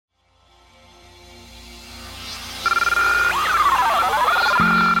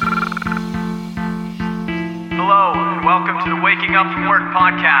Up From Work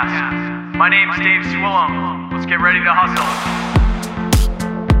podcast. My name's Dave Swillem. Let's get ready to hustle.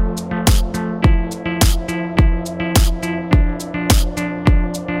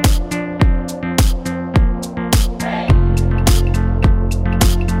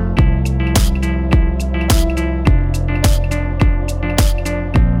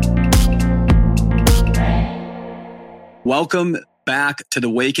 Welcome back to the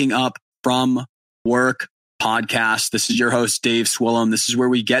Waking Up From Work podcast. This is your host, Dave Swillem. This is where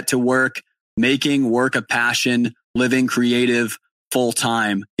we get to work, making work a passion, living creative full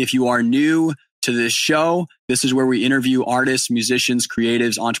time. If you are new to this show, this is where we interview artists, musicians,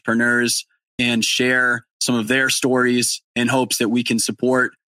 creatives, entrepreneurs, and share some of their stories in hopes that we can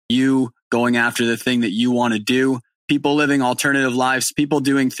support you going after the thing that you want to do. People living alternative lives, people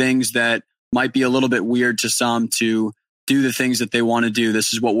doing things that might be a little bit weird to some to do the things that they want to do.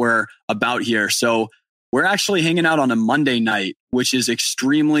 This is what we're about here. So we're actually hanging out on a Monday night, which is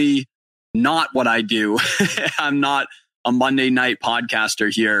extremely not what I do. I'm not a Monday night podcaster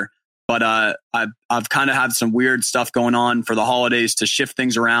here, but I've kind of had some weird stuff going on for the holidays to shift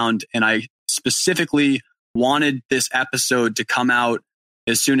things around. And I specifically wanted this episode to come out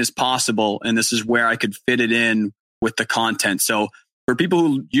as soon as possible. And this is where I could fit it in with the content. So for people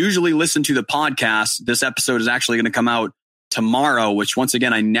who usually listen to the podcast, this episode is actually going to come out tomorrow, which once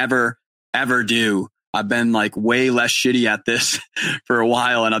again, I never, ever do. I've been like way less shitty at this for a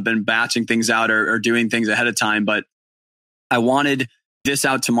while, and I've been batching things out or doing things ahead of time. But I wanted this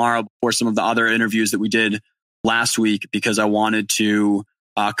out tomorrow before some of the other interviews that we did last week, because I wanted to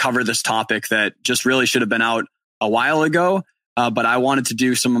cover this topic that just really should have been out a while ago. But I wanted to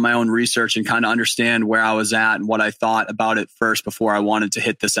do some of my own research and kind of understand where I was at and what I thought about it first before I wanted to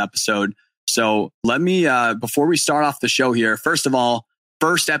hit this episode. So let me, before we start off the show here, first of all,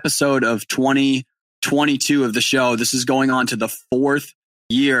 first episode of 2022 of the show. This is going on to the fourth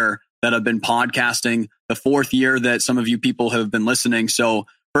year that I've been podcasting, the fourth year that some of you people have been listening. So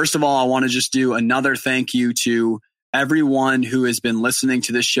first of all, I want to just do another thank you to everyone who has been listening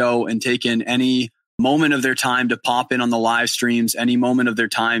to this show and taken any moment of their time to pop in on the live streams, any moment of their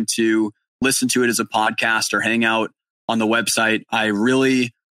time to listen to it as a podcast or hang out on the website. I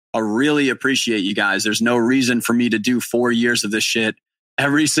really appreciate you guys. There's no reason for me to do 4 years of this shit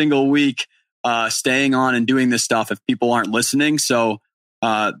every single week, staying on and doing this stuff if people aren't listening. So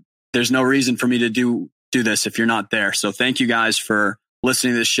there's no reason for me to do this if you're not there. So thank you guys for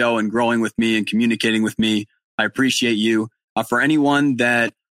listening to this show and growing with me and communicating with me. I appreciate you. For anyone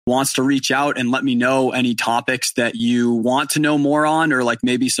that wants to reach out and let me know any topics that you want to know more on, or like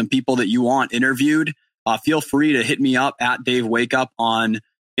maybe some people that you want interviewed, feel free to hit me up at Dave Wake Up on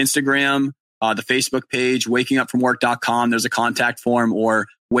Instagram, the Facebook page, wakingupfromwork.com. There's a contact form, or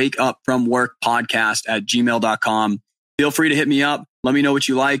wakeupfromworkpodcast@gmail.com. Feel free to hit me up. Let me know what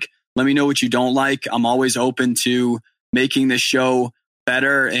you like. Let me know what you don't like. I'm always open to making this show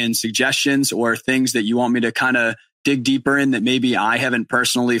better and suggestions or things that you want me to kind of dig deeper in that maybe I haven't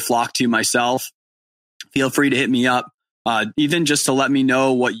personally flocked to myself. Feel free to hit me up, even just to let me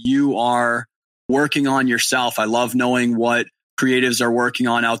know what you are working on yourself. I love knowing what creatives are working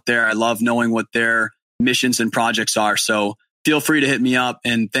on out there. I love knowing what their missions and projects are. So feel free to hit me up,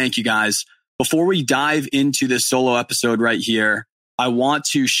 and thank you guys. Before we dive into this solo episode right here, I want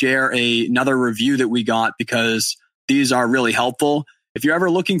to share another review that we got, because these are really helpful. If you're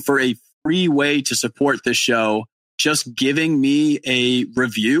ever looking for a free way to support this show, just giving me a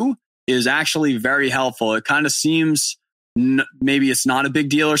review is actually very helpful. It kind of seems maybe it's not a big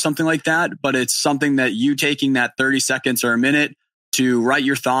deal or something like that, but it's something that you taking that 30 seconds or a minute to write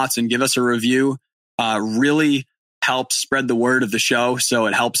your thoughts and give us a review really helps spread the word of the show. So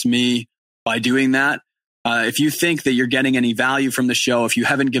it helps me by doing that. If you think that you're getting any value from the show, if you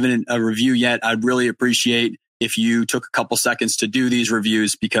haven't given it a review yet, I'd really appreciate if you took a couple seconds to do these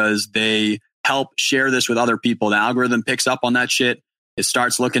reviews, because they help share this with other people. The algorithm picks up on that shit. It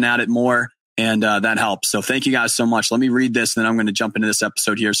starts looking at it more, and that helps. So thank you guys so much. Let me read this, and then I'm going to jump into this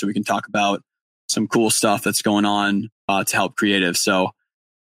episode here so we can talk about some cool stuff that's going on to help creatives. So,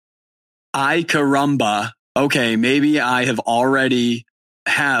 ay caramba. Okay, maybe I have already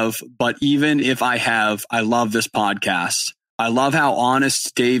but even if I have, I love this podcast. I love how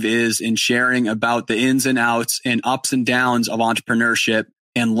honest Dave is in sharing about the ins and outs and ups and downs of entrepreneurship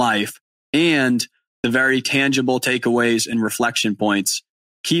and life, and the very tangible takeaways and reflection points.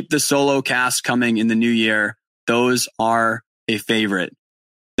 Keep the solo cast coming in the new year. Those are a favorite.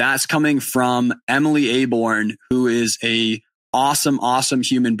 That's coming from Emily Aborn, who is a awesome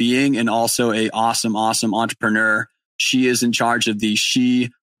human being and also a awesome entrepreneur. She is in charge of the She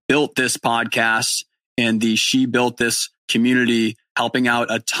Built This podcast and the She Built This community, helping out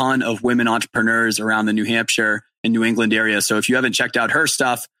a ton of women entrepreneurs around the New Hampshire and New England area. So if you haven't checked out her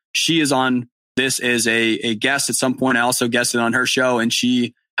stuff, she is on this as a guest at some point. I also guested on her show, and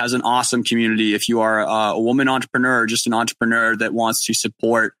she has an awesome community. If you are a woman entrepreneur or just an entrepreneur that wants to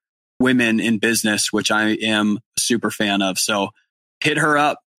support women in business, which I am a super fan of. So hit her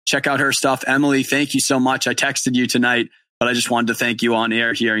up, check out her stuff. Emily, thank you so much. I texted you tonight, but I just wanted to thank you on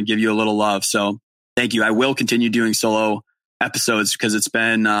air here and give you a little love. So thank you. I will continue doing solo episodes because it's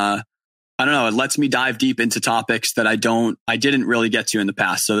been, I don't know, it lets me dive deep into topics that I didn't really get to in the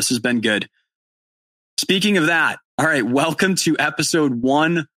past. So this has been good. Speaking of that, all right, welcome to episode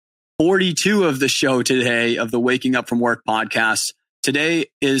 142 of the show today of the Waking Up From Work podcast. Today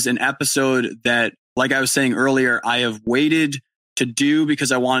is an episode that, like I was saying earlier, I have waited to do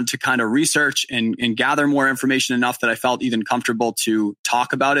because I wanted to kind of research and gather more information enough that I felt even comfortable to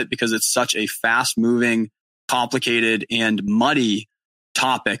talk about it because it's such a fast moving, complicated, and muddy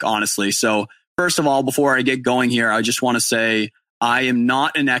topic, honestly. So first of all, before I get going here, I just want to say I am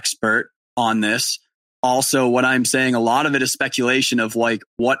not an expert on this. Also, what I'm saying, a lot of it is speculation of like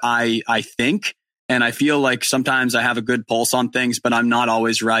what I think. And I feel like sometimes I have a good pulse on things, but I'm not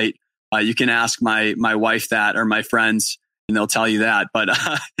always right. You can ask my wife that or my friends and they'll tell you that.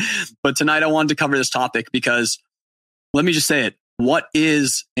 But tonight I wanted to cover this topic because let me just say it. What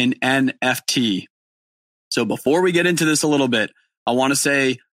is an NFT? So before we get into this a little bit, I want to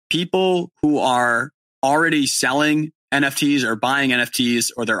say people who are already selling NFTs or buying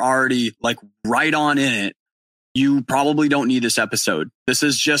NFTs, or they're already like right on in it, you probably don't need this episode. This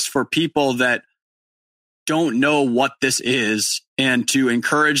is just for people that don't know what this is and to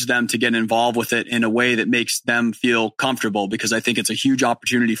encourage them to get involved with it in a way that makes them feel comfortable, because I think it's a huge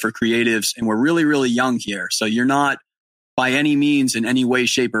opportunity for creatives and we're really, really young here. So you're not by any means in any way,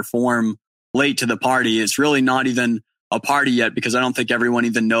 shape or form late to the party. It's really not even a party yet because I don't think everyone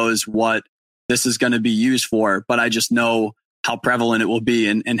even knows what this is going to be used for, but I just know how prevalent it will be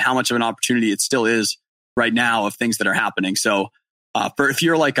and how much of an opportunity it still is right now of things that are happening. So if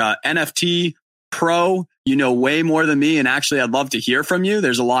you're like a NFT pro, you know way more than me. And actually, I'd love to hear from you.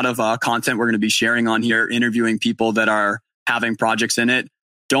 There's a lot of content we're going to be sharing on here, interviewing people that are having projects in it.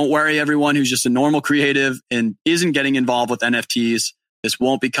 Don't worry, everyone who's just a normal creative and isn't getting involved with NFTs. This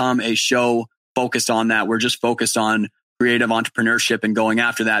won't become a show focused on that. We're just focused on creative entrepreneurship and going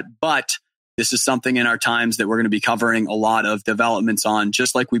after that. But this is something in our times that we're going to be covering a lot of developments on,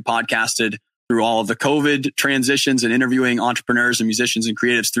 just like we podcasted through all of the COVID transitions and interviewing entrepreneurs and musicians and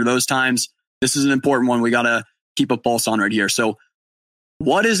creatives through those times. This is an important one we got to keep a pulse on right here. So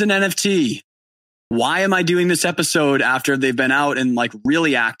what is an NFT? Why am I doing this episode after they've been out and like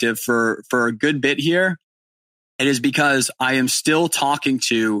really active for a good bit here? It is because I am still talking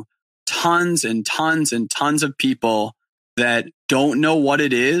to tons and tons and tons of people that don't know what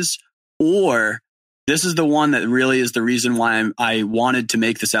it is, or this is the one that really is the reason why I wanted to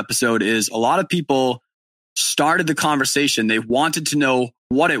make this episode. Is a lot of people started the conversation. They wanted to know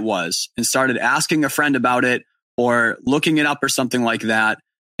what it was and started asking a friend about it or looking it up or something like that.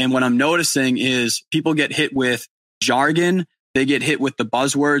 And what I'm noticing is people get hit with jargon. They get hit with the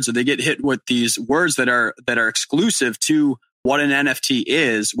buzzwords, or they get hit with these words that are exclusive to what an NFT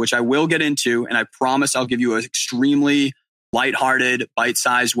is, which I will get into. And I promise I'll give you an extremely lighthearted,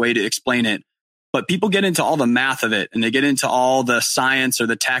 bite-sized way to explain it. But people get into all the math of it and they get into all the science or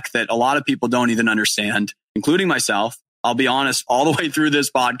the tech that a lot of people don't even understand, including myself. I'll be honest all the way through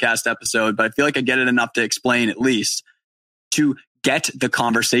this podcast episode, but I feel like I get it enough to explain, at least to get the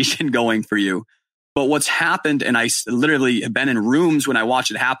conversation going for you. But what's happened, and I literally have been in rooms when I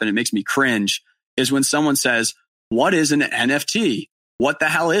watch it happen, it makes me cringe, is when someone says, what is an NFT? What the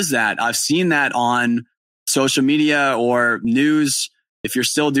hell is that? I've seen that on social media or news. If you're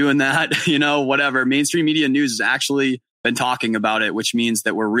still doing that, whatever. Mainstream media news has actually been talking about it, which means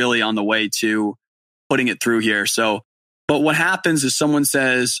that we're really on the way to putting it through here. So, but what happens is someone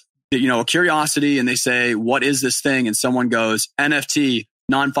says, a curiosity, and they say, what is this thing? And someone goes, NFT,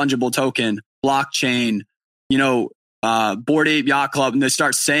 non-fungible token, blockchain, Bored Ape Yacht Club. And they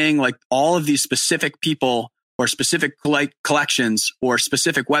start saying like all of these specific people or specific collections or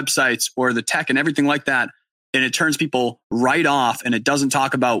specific websites or the tech and everything like that. And it turns people right off, and it doesn't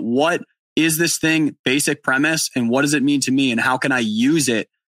talk about what is this thing, basic premise, and what does it mean to me, and how can I use it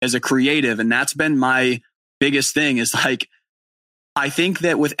as a creative? And that's been my biggest thing, is like, I think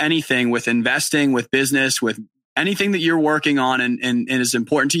that with anything, with investing, with business, with anything that you're working on and is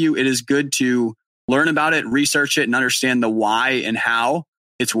important to you, it is good to learn about it, research it, and understand the why and how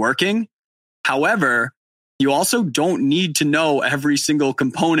it's working. However, you also don't need to know every single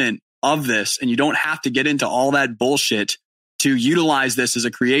component of this, and you don't have to get into all that bullshit to utilize this as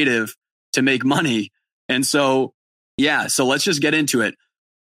a creative to make money. And so, yeah, so let's just get into it.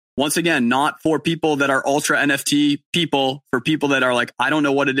 Once again, not for people that are ultra NFT people, for people that are like, I don't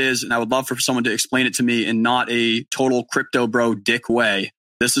know what it is, and I would love for someone to explain it to me in not a total crypto bro dick way.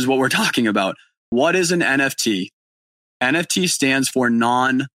 This is what we're talking about. What is an NFT? NFT stands for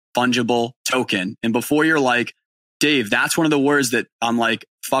non-fungible token. And before you're like, Dave, that's one of the words that I'm like,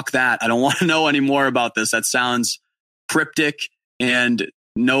 fuck that. I don't want to know any more about this. That sounds cryptic and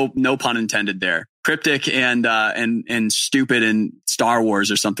no pun intended there. Cryptic and stupid and Star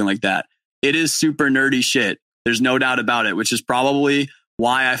Wars or something like that. It is super nerdy shit. There's no doubt about it, which is probably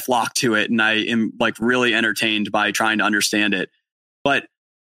why I flock to it. And I am like really entertained by trying to understand it. But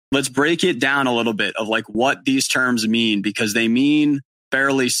let's break it down a little bit of like what these terms mean, because they mean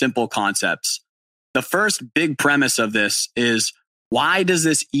fairly simple concepts. The first big premise of this is, why does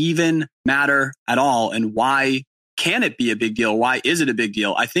this even matter at all? And why can it be a big deal? Why is it a big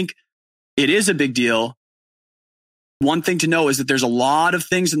deal? I think it is a big deal. One thing to know is that there's a lot of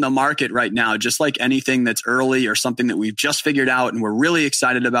things in the market right now, just like anything that's early or something that we've just figured out and we're really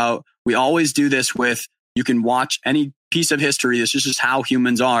excited about. We always do this with, you can watch any piece of history. This is just how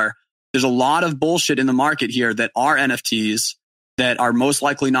humans are. There's a lot of bullshit in the market here that are NFTs that are most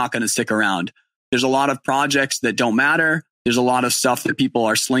likely not going to stick around. There's a lot of projects that don't matter. There's a lot of stuff that people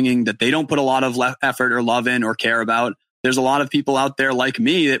are slinging that they don't put a lot of effort or love in or care about. There's a lot of people out there like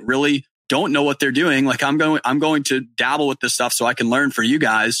me that really don't know what they're doing. Like I'm going to dabble with this stuff so I can learn for you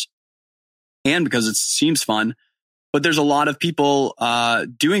guys and because it seems fun. But there's a lot of people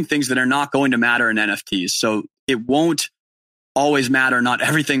doing things that are not going to matter in NFTs. So it won't always matter. Not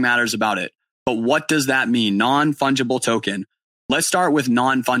everything matters about it. But what does that mean? Non-fungible token. Let's start with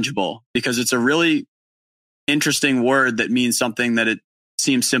non-fungible because it's a really interesting word that means something that it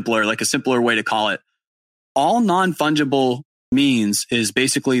seems simpler, like a simpler way to call it. All non-fungible means is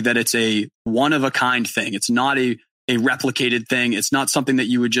basically that it's a one-of-a-kind thing. It's not a replicated thing. It's not something that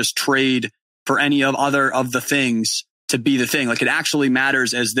you would just trade for any of other of the things to be the thing. Like it actually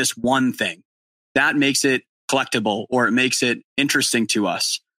matters as this one thing. That makes it collectible or it makes it interesting to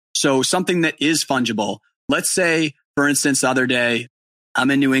us. So something that is fungible. Let's say, for instance, the other day, I'm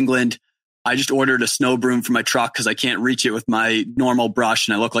in New England. I just ordered a snow broom for my truck because I can't reach it with my normal brush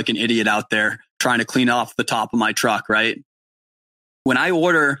and I look like an idiot out there trying to clean off the top of my truck, right? When I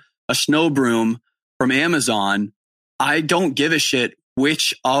order a snow broom from Amazon, I don't give a shit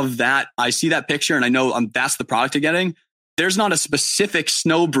which of that. I see that picture and I know that's the product I'm getting. There's not a specific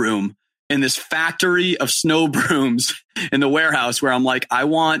snow broom in this factory of snow brooms in the warehouse where I'm like, I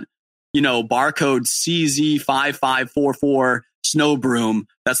want, barcode CZ5544 snow broom.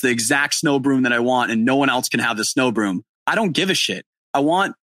 That's the exact snow broom that I want and no one else can have the snow broom. I don't give a shit. I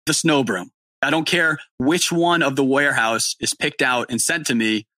want the snow broom. I don't care which one of the warehouse is picked out and sent to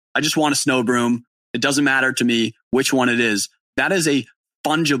me. I just want a snow broom. It doesn't matter to me which one it is. That is a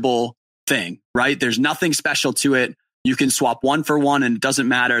fungible thing, right? There's nothing special to it. You can swap one for one and it doesn't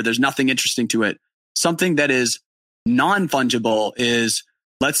matter. There's nothing interesting to it. Something that is non-fungible is,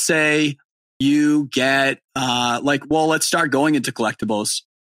 let's say you get let's start going into collectibles.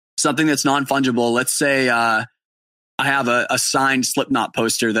 Something that's non-fungible. Let's say I have a signed Slipknot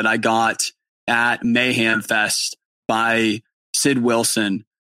poster that I got at Mayhem Fest by Sid Wilson.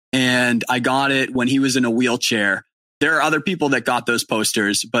 And I got it when he was in a wheelchair. There are other people that got those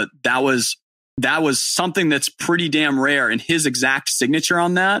posters, but that was something that's pretty damn rare. And his exact signature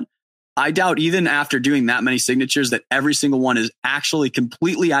on that, I doubt even after doing that many signatures that every single one is actually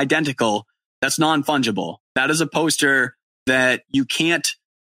completely identical. That's non-fungible. That is a poster that you can't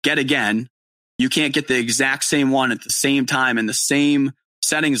get again. You can't get the exact same one at the same time in the same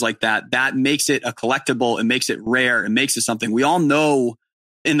settings like that. That makes it a collectible. It makes it rare. It makes it something. We all know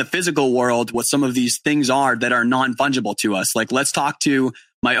in the physical world what some of these things are that are non-fungible to us. Like, let's talk to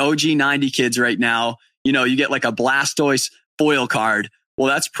my OG 90 kids right now. You get like a Blastoise foil card. Well,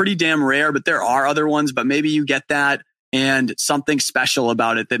 that's pretty damn rare, but there are other ones, but maybe you get that and something special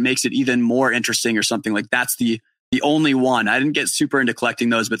about it that makes it even more interesting or something. Like that's the only one. I didn't get super into collecting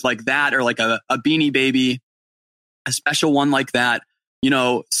those, but like that or like a Beanie Baby, a special one like that.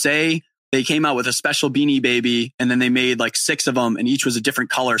 Say they came out with a special Beanie Baby and then they made like 6 of them and each was a different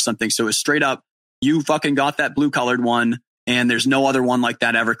color or something. So it was straight up, you fucking got that blue colored one and there's no other one like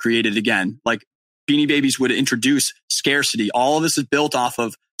that ever created again. Like Beanie Babies would introduce scarcity. All of this is built off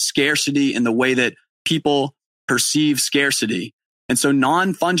of scarcity and the way that people perceive scarcity. And so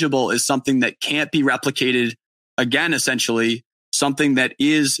non-fungible is something that can't be replicated again, essentially something that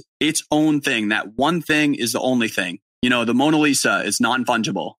is its own thing. That one thing is the only thing. The Mona Lisa is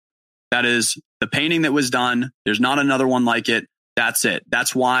non-fungible. That is the painting that was done. There's not another one like it. That's it.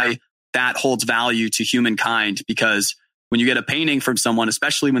 That's why that holds value to humankind, because when you get a painting from someone,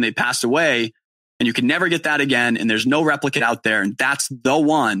 especially when they passed away, and you can never get that again, and there's no replicate out there, and that's the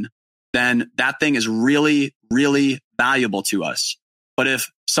one, then that thing is really, really valuable to us. But if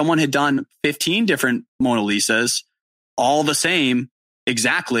someone had done 15 different Mona Lisas, all the same,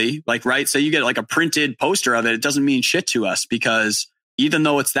 exactly, like, right? Say you get like a printed poster of it, it doesn't mean shit to us, because even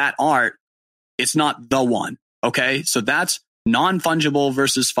though it's that art, it's not the one. Okay. So that's non-fungible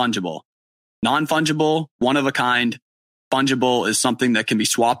versus fungible. Non-fungible, one of a kind. Fungible is something that can be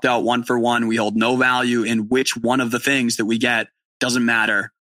swapped out one for one. We hold no value in which one of the things that we get. Doesn't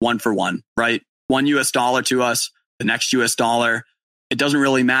matter, one for one, right? $1 US to us, the next US dollar. It doesn't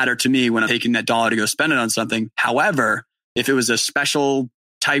really matter to me when I'm taking that dollar to go spend it on something. However, if it was a special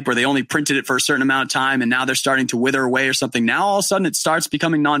type where they only printed it for a certain amount of time and now they're starting to wither away or something, now all of a sudden it starts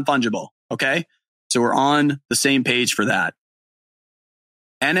becoming non-fungible. Okay. So we're on the same page for that.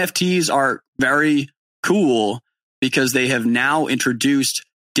 NFTs are very cool because they have now introduced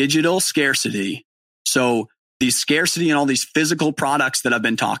digital scarcity. So the scarcity in all these physical products that I've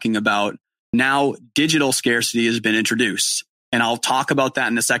been talking about, now digital scarcity has been introduced. And I'll talk about that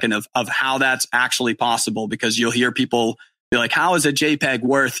in a second of how that's actually possible, because you'll hear people be like, how is a JPEG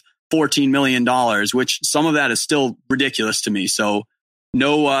worth $14 million? Which some of that is still ridiculous to me. So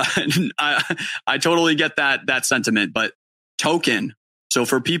no, I totally get that sentiment, but token. So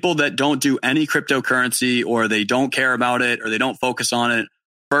for people that don't do any cryptocurrency, or they don't care about it, or they don't focus on it,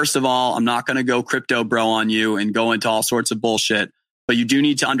 first of all, I'm not going to go crypto bro on you and go into all sorts of bullshit, but you do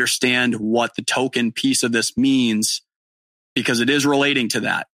need to understand what the token piece of this means, because it is relating to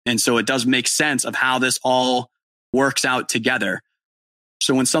that. And so it does make sense of how this all works out together.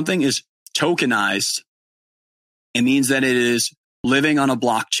 So when something is tokenized, it means that it is living on a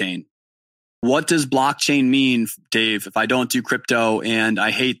blockchain. What does blockchain mean, Dave, if I don't do crypto? And I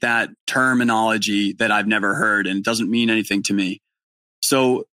hate that terminology that I've never heard, and it doesn't mean anything to me.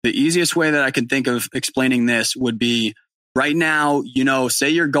 So the easiest way that I can think of explaining this would be right now, say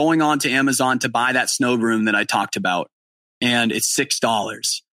you're going on to Amazon to buy that snow broom that I talked about, and it's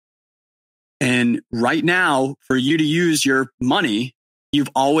 $6. And right now, for you to use your money, you've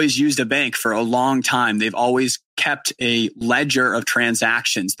always used a bank for a long time. They've always kept a ledger of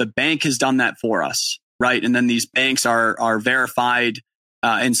transactions. The bank has done that for us, right? And then these banks are verified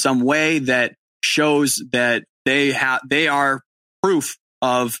in some way that shows that they are proof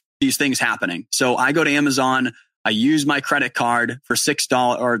of these things happening. So I go to Amazon, I use my credit card for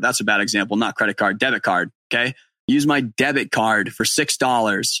 $6, or that's a bad example, not credit card, debit card. Okay. Use my debit card for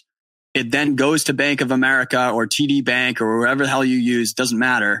 $6. It then goes to Bank of America or TD Bank or wherever the hell you use, doesn't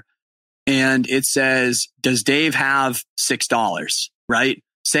matter. And it says, does Dave have $6, right?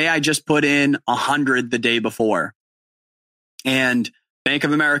 Say I just put in 100 the day before, and Bank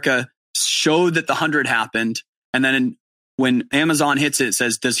of America showed that the 100 happened. And then when Amazon hits it, it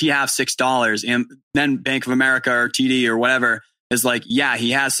says, does he have $6? And then Bank of America or TD or whatever is like, yeah,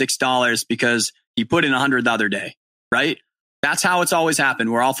 he has $6 because he put in 100 the other day, right? That's how it's always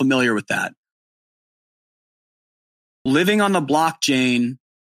happened. We're all familiar with that. Living on the blockchain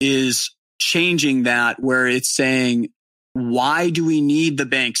is changing that, where it's saying, why do we need the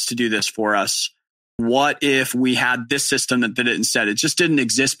banks to do this for us? What if we had this system that did it instead? It just didn't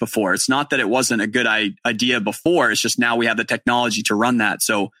exist before. It's not that it wasn't a good idea before. It's just now we have the technology to run that.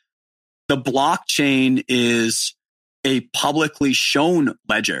 So the blockchain is a publicly shown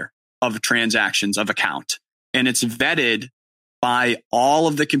ledger of transactions of account, and it's vetted by all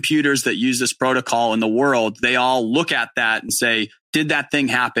of the computers that use this protocol in the world. They all look at that and say, did that thing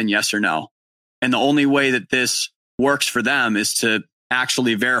happen? Yes or no? And the only way that this works for them is to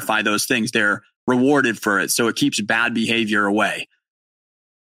actually verify those things. They're rewarded for it. So it keeps bad behavior away.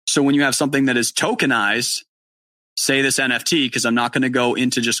 So when you have something that is tokenized, say this NFT, because I'm not going to go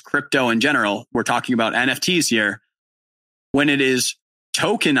into just crypto in general, we're talking about NFTs here. When it is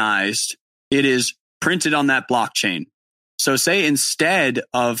tokenized, it is printed on that blockchain. So say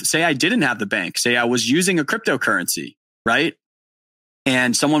I didn't have the bank, say I was using a cryptocurrency, right?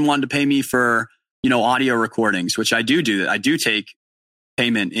 And someone wanted to pay me for, audio recordings, which I do that. I do take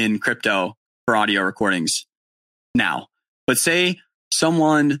payment in crypto for audio recordings now. But say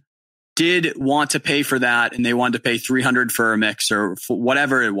someone did want to pay for that and they wanted to pay $300 for a mix or for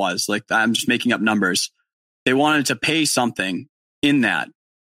whatever it was. Like, I'm just making up numbers. They wanted to pay something in that.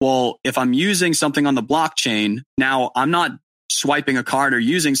 Well, if I'm using something on the blockchain, now I'm not swiping a card or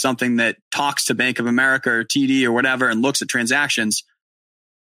using something that talks to Bank of America or TD or whatever and looks at transactions.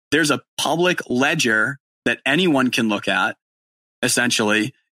 There's a public ledger that anyone can look at,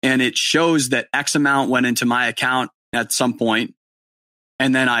 essentially, and it shows that X amount went into my account at some point,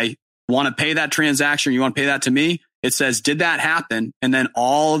 and then I want to pay that transaction, you want to pay that to me, it says, did that happen? And then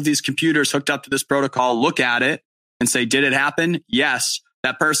all of these computers hooked up to this protocol look at it and say, did it happen? Yes.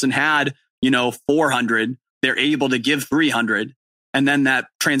 That person had, 400. They're able to give 300. And then that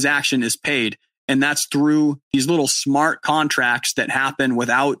transaction is paid. And that's through these little smart contracts that happen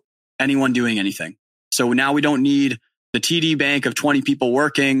without anyone doing anything. So now we don't need the TD bank of 20 people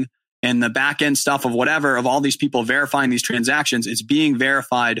working and the back end stuff of whatever, of all these people verifying these transactions. It's being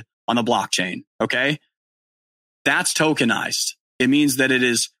verified on the blockchain. Okay. That's tokenized. It means that it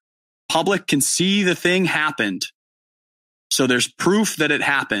is public can see the thing happened. So there's proof that it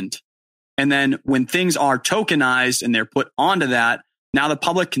happened. And then when things are tokenized and they're put onto that, now the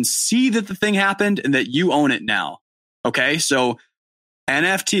public can see that the thing happened and that you own it now. Okay. So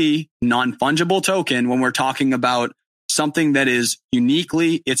NFT, non-fungible token, when we're talking about something that is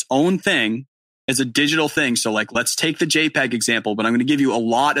uniquely its own thing, as a digital thing. So like, let's take the JPEG example, but I'm going to give you a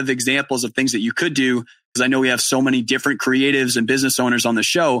lot of examples of things that you could do, because I know we have so many different creatives and business owners on the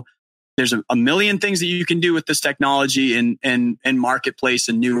show. There's a million things that you can do with this technology and marketplace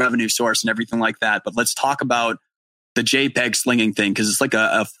and new revenue source and everything like that. But let's talk about the JPEG slinging thing, because it's like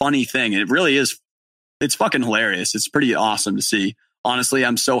a funny thing. It really is. It's fucking hilarious. It's pretty awesome to see. Honestly,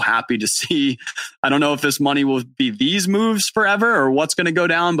 I'm so happy to see. I don't know if this money will be these moves forever or what's going to go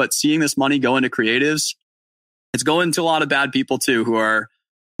down, but seeing this money go into creatives, it's going to a lot of bad people too who are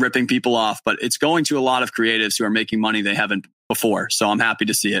ripping people off, but it's going to a lot of creatives who are making money they haven't before. So I'm happy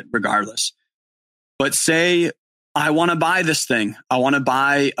to see it regardless. But say I want to buy this thing. I want to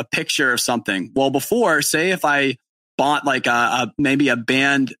buy a picture of something. Well, before, say if I bought like maybe a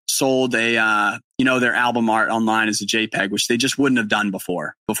band sold a their album art online as a JPEG, which they just wouldn't have done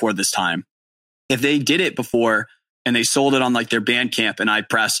before this time. If they did it before and they sold it on like their Bandcamp, and I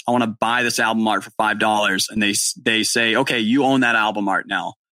press, I want to buy this album art for $5, and they say, okay, you own that album art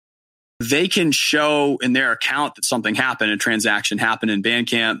now. They can show in their account that something happened, a transaction happened in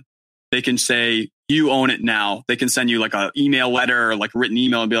Bandcamp. They can say, you own it now. They can send you like an email letter or like a written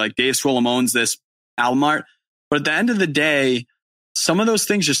email and be like, Dave Swillam owns this album art. But at the end of the day, some of those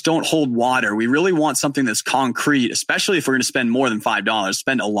things just don't hold water. We really want something that's concrete, especially if we're going to spend more than $5,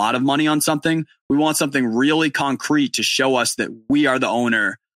 spend a lot of money on something. We want something really concrete to show us that we are the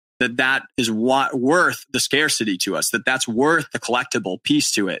owner, that is what worth the scarcity to us, that's worth the collectible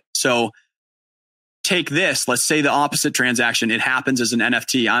piece to it. So take this, let's say the opposite transaction. It happens as an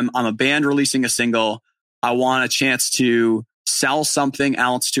NFT. I'm a band releasing a single. I want a chance to sell something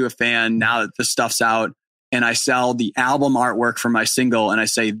else to a fan now that the stuff's out. And I sell the album artwork for my single and I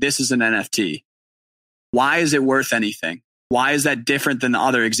say, this is an NFT. Why is it worth anything? Why is that different than the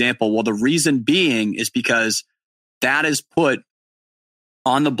other example? Well, the reason being is because that is put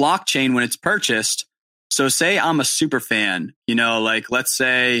on the blockchain when it's purchased. So say I'm a super fan, like let's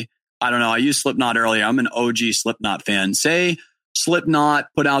say, I don't know, I used Slipknot earlier. I'm an OG Slipknot fan. Say Slipknot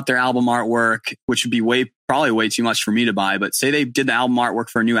put out their album artwork, which would be probably way too much for me to buy, but say they did the album artwork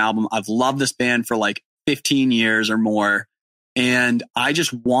for a new album. I've loved this band for like 15 years or more. And I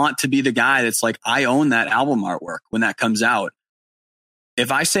just want to be the guy that's like, I own that album artwork when that comes out.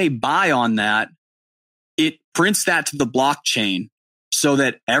 If I say buy on that, it prints that to the blockchain so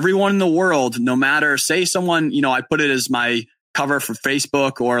that everyone in the world, no matter, say someone, I put it as my cover for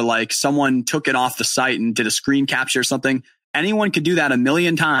Facebook, or like someone took it off the site and did a screen capture or something. Anyone could do that a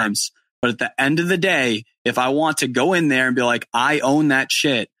million times. But at the end of the day, if I want to go in there and be like, I own that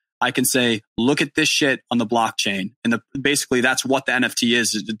shit, I can say, look at this shit on the blockchain. And basically that's what the NFT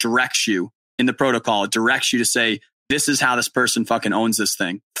is. It directs you in the protocol. It directs you to say, this is how this person fucking owns this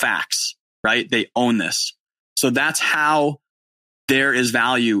thing. Facts, right? They own this. So that's how there is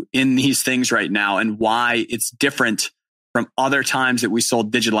value in these things right now and why it's different from other times that we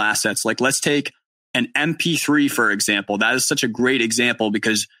sold digital assets. Like let's take an MP3, for example. That is such a great example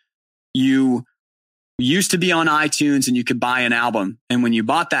because you used to be on iTunes and you could buy an album. And when you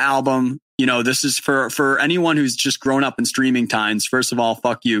bought the album, this is for anyone who's just grown up in streaming times. First of all,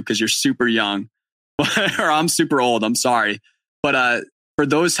 fuck you, because you're super young or I'm super old. I'm sorry. But for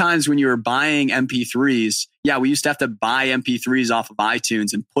those times when you were buying MP3s, yeah, we used to have to buy MP3s off of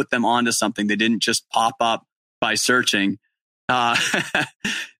iTunes and put them onto something. They didn't just pop up by searching.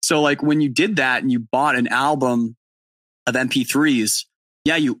 So like when you did that and you bought an album of MP3s,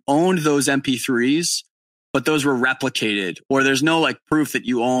 yeah, you owned those MP3s, but those were replicated, or there's no like proof that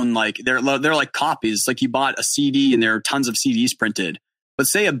you own, like they're like copies. Like you bought a CD and there are tons of CDs printed. But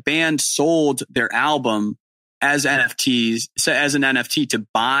say a band sold their album as NFTs, as an NFT to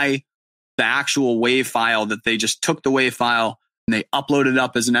buy the actual WAV file, that they just took the WAV file, and they upload it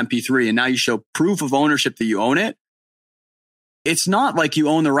up as an MP3 and now you show proof of ownership that you own it. It's not like you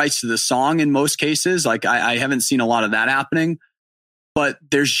own the rights to the song in most cases. Like I haven't seen a lot of that happening, but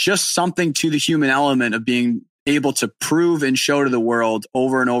there's just something to the human element of being able to prove and show to the world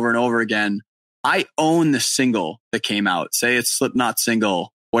over and over and over again. I own the single that came out. Say it's Slipknot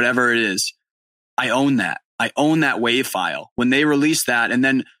single, whatever it is. I own that. I own that WAV file. When they release that, and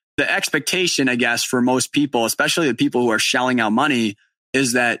then the expectation, I guess, for most people, especially the people who are shelling out money,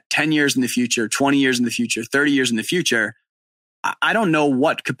 is that 10 years in the future, 20 years in the future, 30 years in the future, I don't know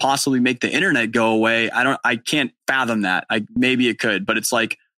what could possibly make the internet go away. I can't fathom that. Maybe it could, but it's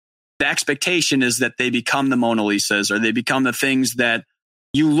like the expectation is that they become the Mona Lisas or they become the things that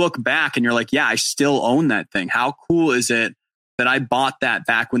you look back and you're like, yeah, I still own that thing. How cool is it that I bought that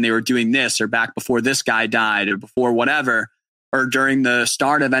back when they were doing this or back before this guy died or before whatever, or during the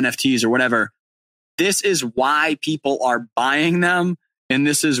start of NFTs or whatever. This is why people are buying them. And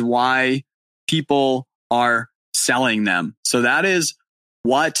this is why people are selling them. So that is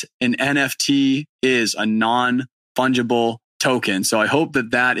what an NFT is, a non-fungible token. So I hope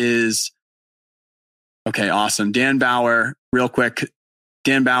that is okay. Awesome. Dan Bauer, real quick.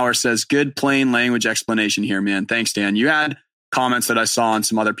 Dan Bauer says, good plain language explanation here, man. Thanks, Dan. You had comments that I saw on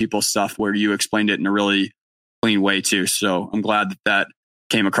some other people's stuff where you explained it in a really clean way too. So I'm glad that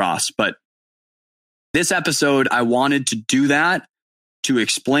came across. But this episode, I wanted to do that to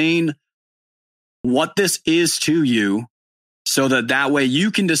explain what this is to you so that way you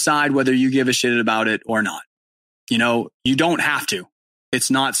can decide whether you give a shit about it or not. You know, you don't have to.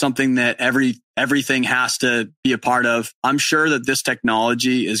 It's not something that everything has to be a part of. I'm sure that this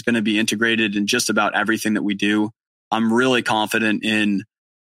technology is going to be integrated in just about everything that we do. I'm really confident in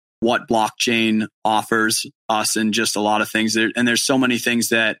what blockchain offers us and just a lot of things. And there's so many things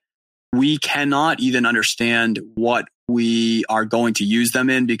that we cannot even understand what we are going to use them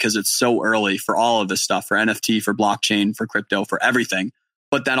in because it's so early for all of this stuff, for NFT, for blockchain, for crypto, for everything.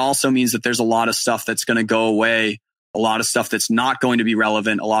 But that also means that there's a lot of stuff that's going to go away, a lot of stuff that's not going to be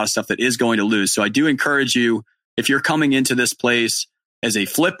relevant, a lot of stuff that is going to lose. So I do encourage you, if you're coming into this place as a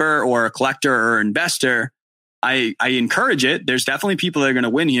flipper or a collector or investor, I encourage it. There's definitely people that are going to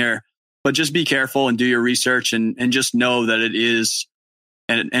win here, but just be careful and do your research and just know that it is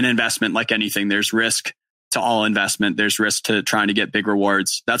an investment like anything. There's risk to all investment. There's risk to trying to get big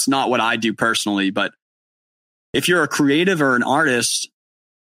rewards. That's not what I do personally, but if you're a creative or an artist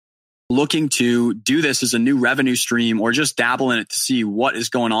looking to do this as a new revenue stream or just dabble in it to see what is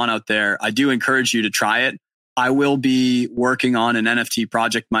going on out there, I do encourage you to try it. I will be working on an NFT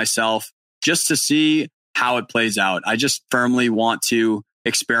project myself just to see how it plays out. I just firmly want to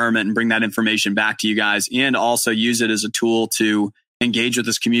experiment and bring that information back to you guys and also use it as a tool to engage with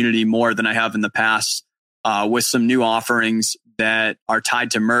this community more than I have in the past with some new offerings that are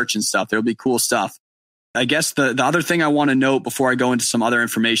tied to merch and stuff. There'll be cool stuff. I guess the other thing I want to note before I go into some other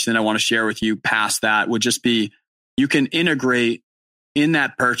information that I want to share with you past that would just be you can integrate in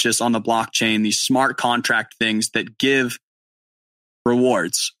that purchase on the blockchain these smart contract things that give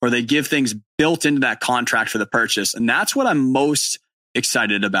rewards or they give things built into that contract for the purchase. And that's what I'm most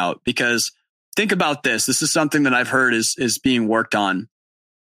excited about because think about this. This is something that I've heard is being worked on.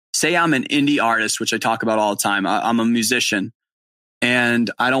 Say I'm an indie artist, which I talk about all the time. I'm a musician and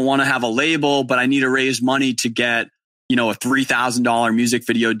I don't want to have a label, but I need to raise money to get, a $3,000 music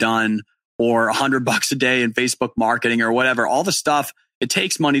video done or $100 a day in Facebook marketing or whatever. All the stuff, it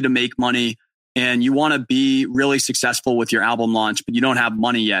takes money to make money and you want to be really successful with your album launch, but you don't have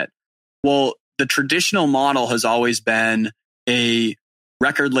money yet. Well, the traditional model has always been a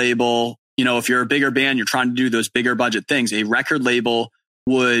record label. If you're a bigger band, you're trying to do those bigger budget things. A record label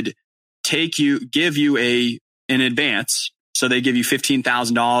would give you an advance. So they give you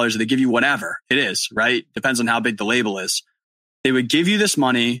 $15,000 or they give you whatever it is, right? Depends on how big the label is. They would give you this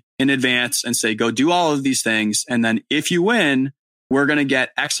money in advance and say, go do all of these things. And then if you win, we're going to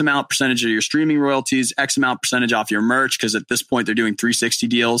get X amount percentage of your streaming royalties, X amount percentage off your merch. Because at this point, they're doing 360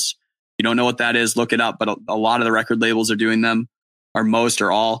 deals. You don't know what that is, look it up. But a lot of the record labels are doing them, or most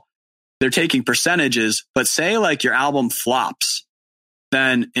or all. They're taking percentages. But say like your album flops,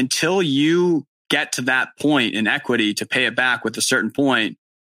 then until you get to that point in equity to pay it back with a certain point,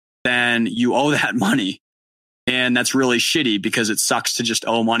 then you owe that money. And that's really shitty because it sucks to just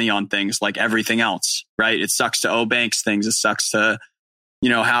owe money on things like everything else, right? It sucks to owe banks things. It sucks to,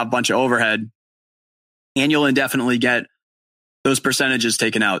 have a bunch of overhead. And you'll indefinitely get those percentages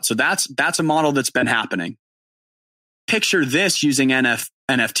taken out. So that's a model that's been happening. Picture this using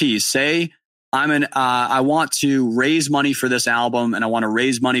NFTs. Say I want to raise money for this album and I want to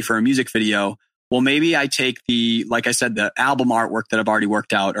raise money for a music video. well, maybe I take like I said, the album artwork that I've already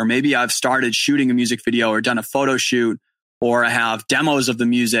worked out, or maybe I've started shooting a music video or done a photo shoot, or I have demos of the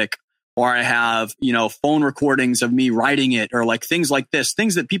music, or I have, phone recordings of me writing it, or like things like this,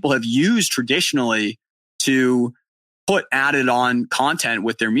 things that people have used traditionally to put added on content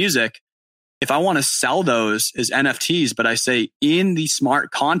with their music. If I want to sell those as NFTs, but I say in the smart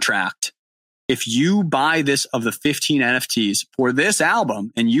contract, if you buy this of the 15 NFTs for this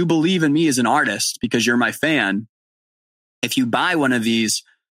album and you believe in me as an artist because you're my fan, if you buy one of these,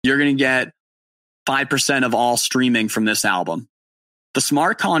 you're going to get 5% of all streaming from this album. The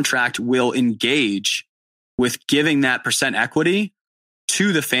smart contract will engage with giving that percent equity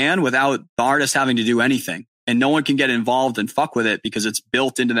to the fan without the artist having to do anything. And no one can get involved and fuck with it because it's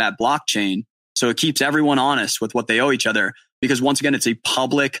built into that blockchain. So it keeps everyone honest with what they owe each other, because once again, it's a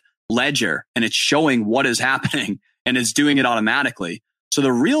public ledger and it's showing what is happening and it's doing it automatically. So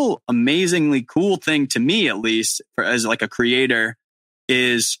the real amazingly cool thing to me, at least as like a creator,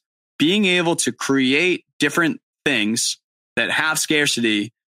 is being able to create different things that have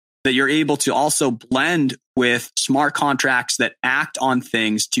scarcity that you're able to also blend with smart contracts that act on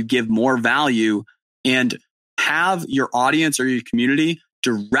things to give more value and have your audience or your community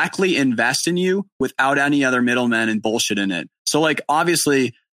directly invest in you without any other middlemen and bullshit in it. So like,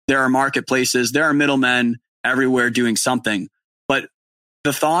 obviously there are marketplaces, there are middlemen everywhere doing something, but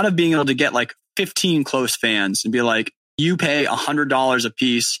the thought of being able to get like 15 close fans and be like, you pay $100 a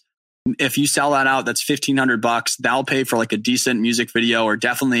piece. If you sell that out, that's $1,500. That'll pay for like a decent music video, or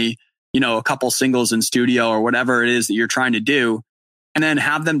definitely, a couple singles in studio or whatever it is that you're trying to do. And then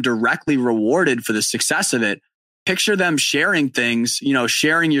have them directly rewarded for the success of it. Picture them sharing things,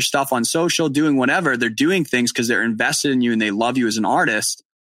 sharing your stuff on social, doing whatever. They're doing things because they're invested in you and they love you as an artist.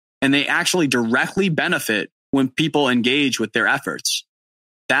 And they actually directly benefit when people engage with their efforts.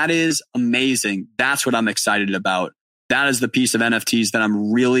 That is amazing. That's what I'm excited about. That is the piece of NFTs that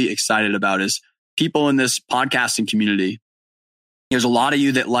I'm really excited about, is people in this podcasting community. There's a lot of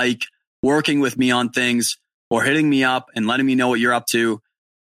you that like working with me on things or hitting me up and letting me know what you're up to.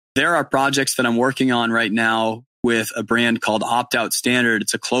 There are projects that I'm working on right now with a brand called Opt Out Standard.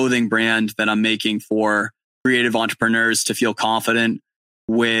 It's a clothing brand that I'm making for creative entrepreneurs to feel confident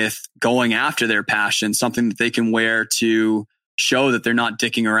with going after their passion, something that they can wear to show that they're not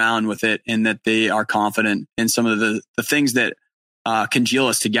dicking around with it and that they are confident in some of the things that congeal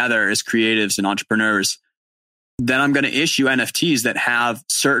us together as creatives and entrepreneurs. Then I'm going to issue NFTs that have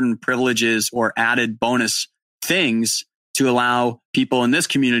certain privileges or added bonus things to allow people in this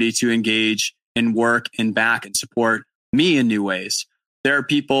community to engage and work and back and support me in new ways. There are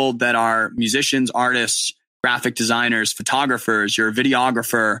people that are musicians, artists, graphic designers, photographers, you're a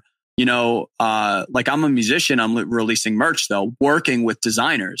videographer, like I'm a musician, I'm releasing merch though, working with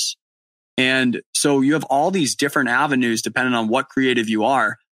designers. And so you have all these different avenues depending on what creative you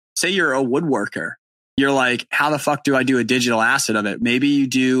are. Say you're a woodworker. You're like, how the fuck do I do a digital asset of it? Maybe you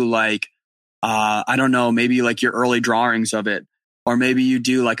do like, I don't know, maybe like your early drawings of it. Or maybe you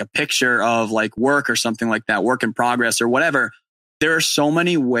do like a picture of like work or something like that, work in progress or whatever. There are so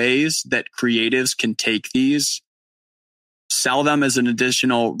many ways that creatives can take these, sell them as an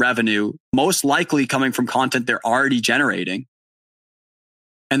additional revenue, most likely coming from content they're already generating,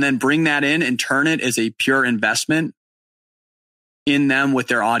 and then bring that in and turn it as a pure investment in them with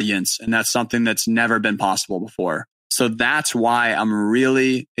their audience. And that's something that's never been possible before. So that's why I'm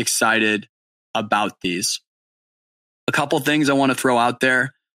really excited about these. A couple things I want to throw out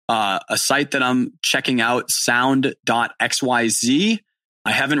there. A site that I'm checking out, sound.xyz.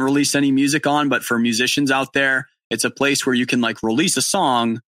 I haven't released any music on, but for musicians out there, it's a place where you can like release a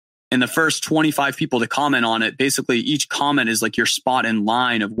song and the first 25 people to comment on it, basically each comment is like your spot in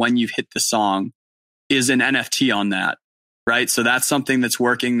line of when you've hit the song is an NFT on that, right? So that's something that's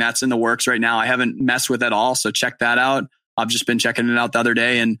working. That's in the works right now. I haven't messed with it at all. So check that out. I've just been checking it out the other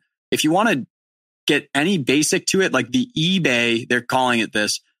day. And if you want to get any basic to it, like the eBay, they're calling it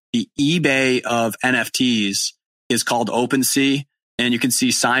this, the eBay of NFTs is called OpenSea. And you can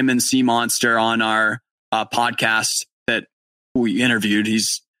see Simon C. Monster on our podcast that we interviewed.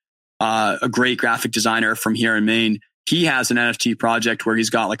 He's a great graphic designer from here in Maine. He has an NFT project where he's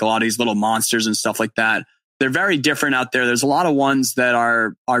got like a lot of these little monsters and stuff like that. They're very different out there. There's a lot of ones that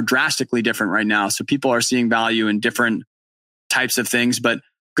are drastically different right now. So people are seeing value in different types of things, but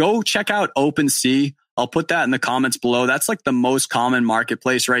go check out OpenSea. I'll put that in the comments below. That's like the most common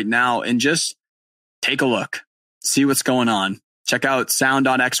marketplace right now. And just take a look, see what's going on. Check out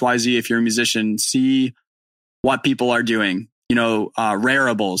sound.xyz if you're a musician, see what people are doing,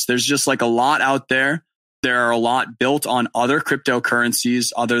 Rarables. There's just like a lot out there. there are a lot built on other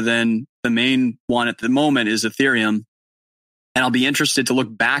cryptocurrencies other than the main one at the moment is Ethereum. And I'll be interested to look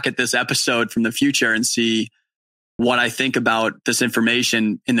back at this episode from the future and see what I think about this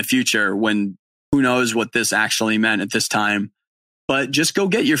information in the future when who knows what this actually meant at this time. But just go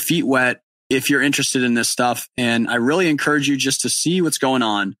get your feet wet if you're interested in this stuff. And I really encourage you just to see what's going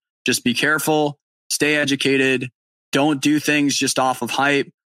on. Just be careful, stay educated, don't do things just off of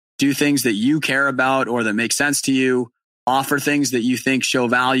hype. Do things that you care about or that make sense to you. Offer things that you think show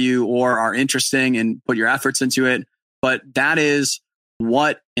value or are interesting and put your efforts into it. But that is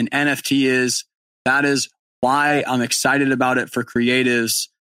what an NFT is. That is why I'm excited about it for creatives.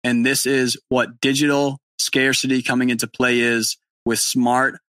 And this is what digital scarcity coming into play is, with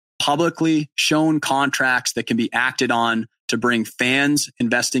smart, publicly shown contracts that can be acted on to bring fans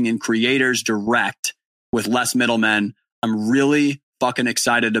investing in creators direct with less middlemen. I'm really fucking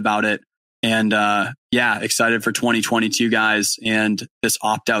excited about it. And excited for 2022, guys, and this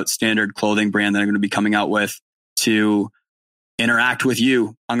opt-out standard clothing brand that I'm going to be coming out with to interact with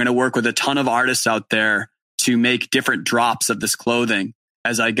you. I'm going to work with a ton of artists out there to make different drops of this clothing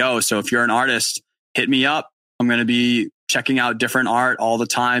as I go. So if you're an artist, hit me up. I'm going to be checking out different art all the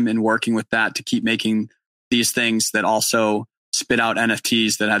time and working with that to keep making these things that also spit out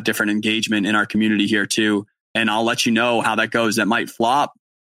NFTs that have different engagement in our community here too. And I'll let you know how that goes. That might flop.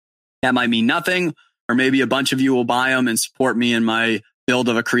 That might mean nothing. Or maybe a bunch of you will buy them and support me in my build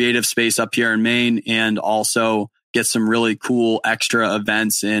of a creative space up here in Maine, and also get some really cool extra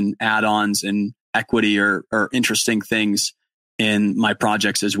events and add-ons and equity or interesting things in my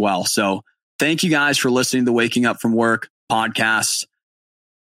projects as well. So thank you guys for listening to the Waking Up From Work podcast.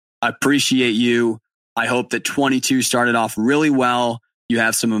 I appreciate you. I hope that 22 started off really well. You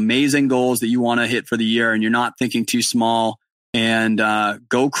have some amazing goals that you want to hit for the year and you're not thinking too small. And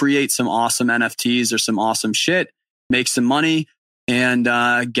go create some awesome NFTs or some awesome shit, make some money, and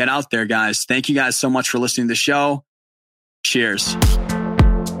get out there, guys. Thank you guys so much for listening to the show. Cheers.